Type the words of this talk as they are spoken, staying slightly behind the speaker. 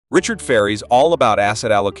Richard Ferri's All About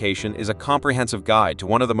Asset Allocation is a comprehensive guide to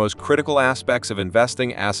one of the most critical aspects of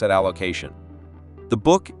investing: asset allocation. The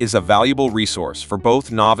book is a valuable resource for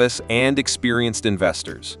both novice and experienced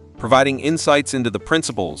investors, providing insights into the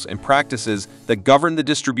principles and practices that govern the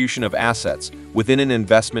distribution of assets within an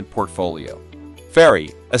investment portfolio. Ferri,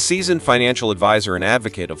 a seasoned financial advisor and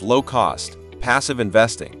advocate of low-cost, passive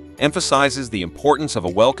investing, emphasizes the importance of a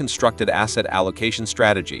well-constructed asset allocation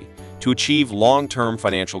strategy to achieve long-term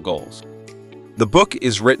financial goals. The book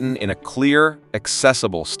is written in a clear,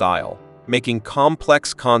 accessible style, making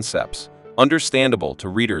complex concepts understandable to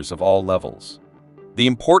readers of all levels. The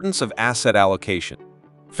importance of asset allocation.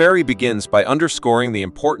 Ferri begins by underscoring the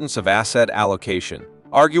importance of asset allocation,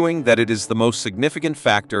 arguing that it is the most significant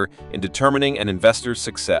factor in determining an investor's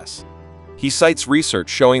success. He cites research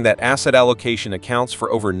showing that asset allocation accounts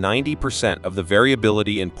for over 90% of the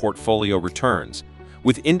variability in portfolio returns,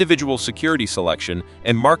 with individual security selection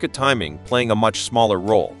and market timing playing a much smaller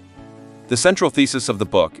role. The central thesis of the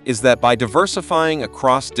book is that by diversifying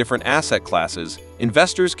across different asset classes,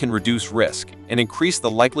 investors can reduce risk and increase the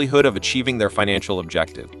likelihood of achieving their financial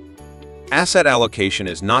objective. Asset allocation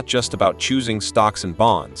is not just about choosing stocks and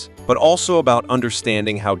bonds, but also about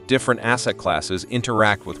understanding how different asset classes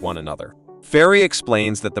interact with one another. Ferri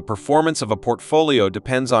explains that the performance of a portfolio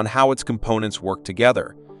depends on how its components work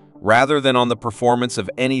together, rather than on the performance of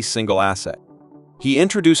any single asset. He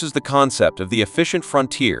introduces the concept of the efficient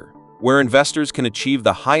frontier, where investors can achieve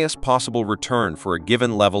the highest possible return for a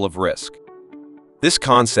given level of risk. This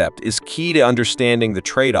concept is key to understanding the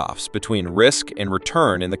trade-offs between risk and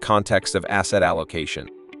return in the context of asset allocation.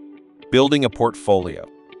 Building a portfolio.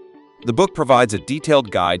 The book provides a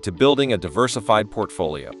detailed guide to building a diversified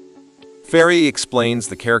portfolio. Ferri explains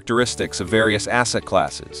the characteristics of various asset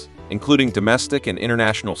classes, including domestic and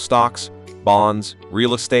international stocks, bonds,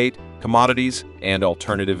 real estate, commodities, and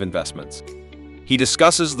alternative investments. He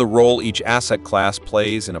discusses the role each asset class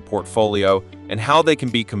plays in a portfolio and how they can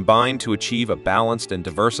be combined to achieve a balanced and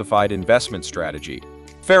diversified investment strategy.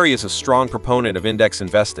 Ferri is a strong proponent of index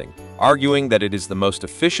investing, arguing that it is the most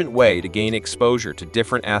efficient way to gain exposure to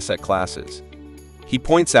different asset classes. He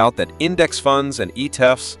points out that index funds and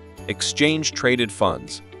ETFs, exchange-traded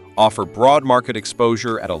funds, offer broad market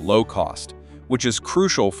exposure at a low cost, which is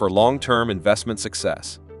crucial for long-term investment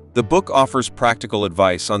success. The book offers practical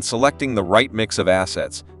advice on selecting the right mix of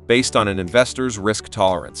assets based on an investor's risk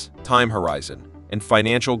tolerance, time horizon, and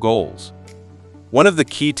financial goals. One of the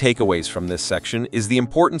key takeaways from this section is the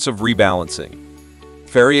importance of rebalancing.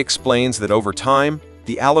 Ferri explains that over time,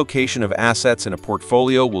 the allocation of assets in a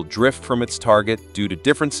portfolio will drift from its target due to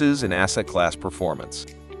differences in asset class performance.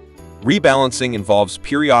 Rebalancing involves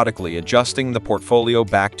periodically adjusting the portfolio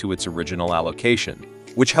back to its original allocation,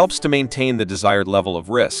 which helps to maintain the desired level of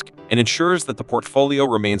risk and ensures that the portfolio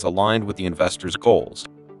remains aligned with the investor's goals.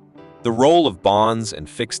 The role of bonds and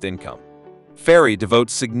fixed income. Ferri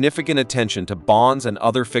devotes significant attention to bonds and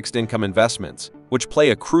other fixed income investments, which play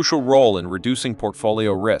a crucial role in reducing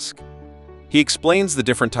portfolio risk. He explains the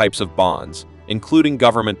different types of bonds, including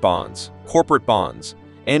government bonds, corporate bonds,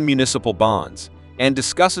 and municipal bonds, and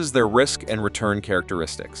discusses their risk and return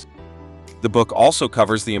characteristics. The book also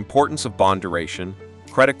covers the importance of bond duration,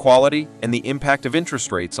 credit quality, and the impact of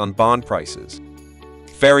interest rates on bond prices.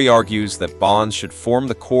 Ferri argues that bonds should form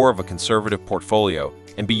the core of a conservative portfolio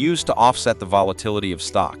and be used to offset the volatility of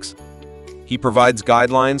stocks. He provides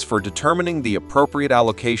guidelines for determining the appropriate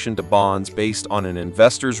allocation to bonds based on an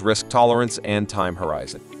investor's risk tolerance and time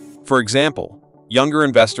horizon. For example, younger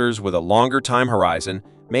investors with a longer time horizon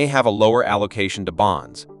may have a lower allocation to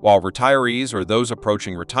bonds, while retirees or those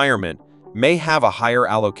approaching retirement may have a higher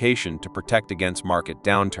allocation to protect against market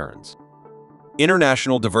downturns.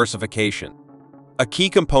 International diversification. A key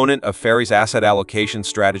component of Ferri's asset allocation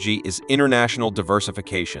strategy is international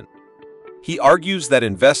diversification. He argues that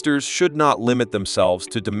investors should not limit themselves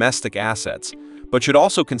to domestic assets, but should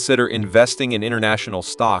also consider investing in international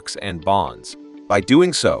stocks and bonds. By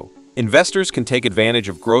doing so, investors can take advantage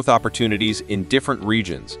of growth opportunities in different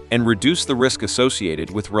regions and reduce the risk associated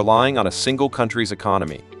with relying on a single country's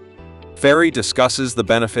economy. Ferri discusses the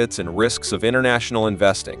benefits and risks of international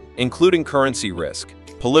investing, including currency risk,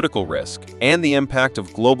 political risk, and the impact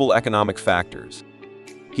of global economic factors.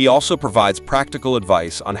 He also provides practical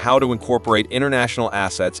advice on how to incorporate international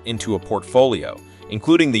assets into a portfolio,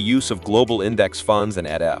 including the use of global index funds and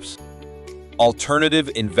ETFs. Alternative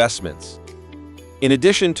investments. In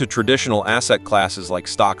addition to traditional asset classes like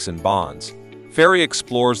stocks and bonds, Ferri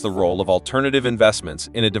explores the role of alternative investments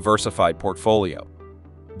in a diversified portfolio.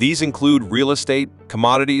 These include real estate,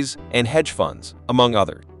 commodities, and hedge funds, among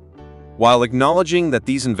others. While acknowledging that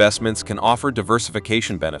these investments can offer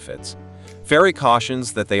diversification benefits, Ferri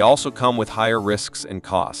cautions that they also come with higher risks and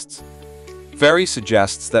costs. Ferri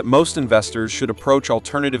suggests that most investors should approach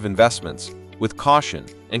alternative investments with caution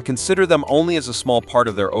and consider them only as a small part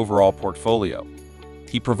of their overall portfolio.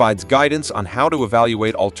 He provides guidance on how to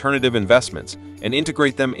evaluate alternative investments and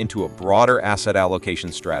integrate them into a broader asset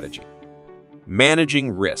allocation strategy.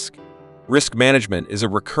 Managing risk. Risk management is a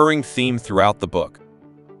recurring theme throughout the book.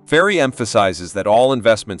 Ferri emphasizes that all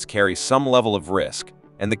investments carry some level of risk,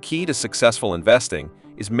 and the key to successful investing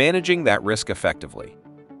is managing that risk effectively.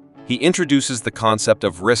 He introduces the concept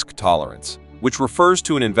of risk tolerance, which refers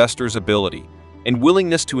to an investor's ability and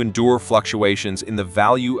willingness to endure fluctuations in the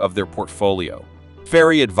value of their portfolio.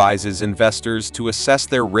 Ferri advises investors to assess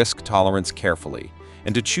their risk tolerance carefully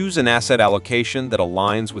and to choose an asset allocation that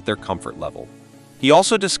aligns with their comfort level. He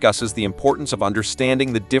also discusses the importance of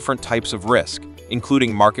understanding the different types of risk,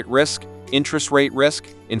 including market risk, interest rate risk,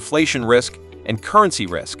 inflation risk, and currency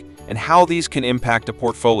risk, and how these can impact a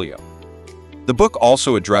portfolio. The book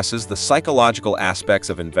also addresses the psychological aspects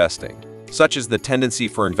of investing, such as the tendency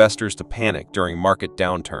for investors to panic during market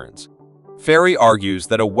downturns. Ferri argues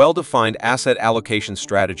that a well-defined asset allocation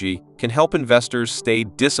strategy can help investors stay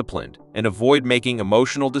disciplined and avoid making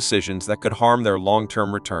emotional decisions that could harm their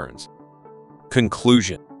long-term returns.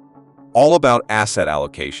 Conclusion. All About Asset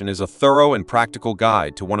Allocation is a thorough and practical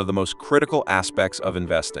guide to one of the most critical aspects of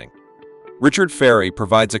investing. Richard Ferri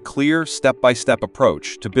provides a clear, step-by-step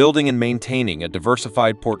approach to building and maintaining a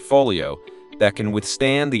diversified portfolio that can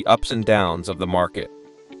withstand the ups and downs of the market.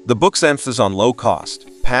 The book's emphasis on low cost,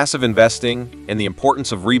 passive investing, and the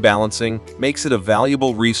importance of rebalancing makes it a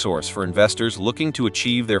valuable resource for investors looking to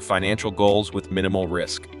achieve their financial goals with minimal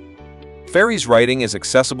risk. Ferri's writing is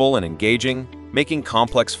accessible and engaging, making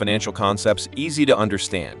complex financial concepts easy to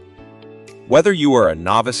understand. Whether you are a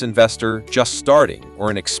novice investor just starting or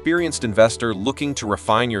an experienced investor looking to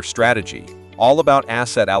refine your strategy, All About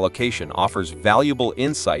Asset Allocation offers valuable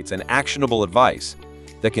insights and actionable advice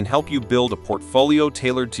that can help you build a portfolio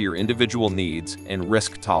tailored to your individual needs and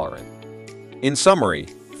risk tolerant. In summary,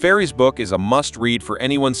 Ferri's book is a must-read for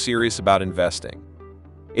anyone serious about investing.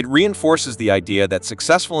 It reinforces the idea that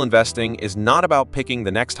successful investing is not about picking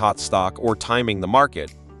the next hot stock or timing the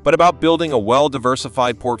market, but about building a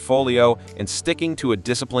well-diversified portfolio and sticking to a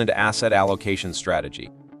disciplined asset allocation strategy.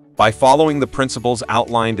 By following the principles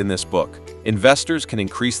outlined in this book, investors can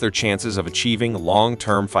increase their chances of achieving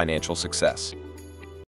long-term financial success.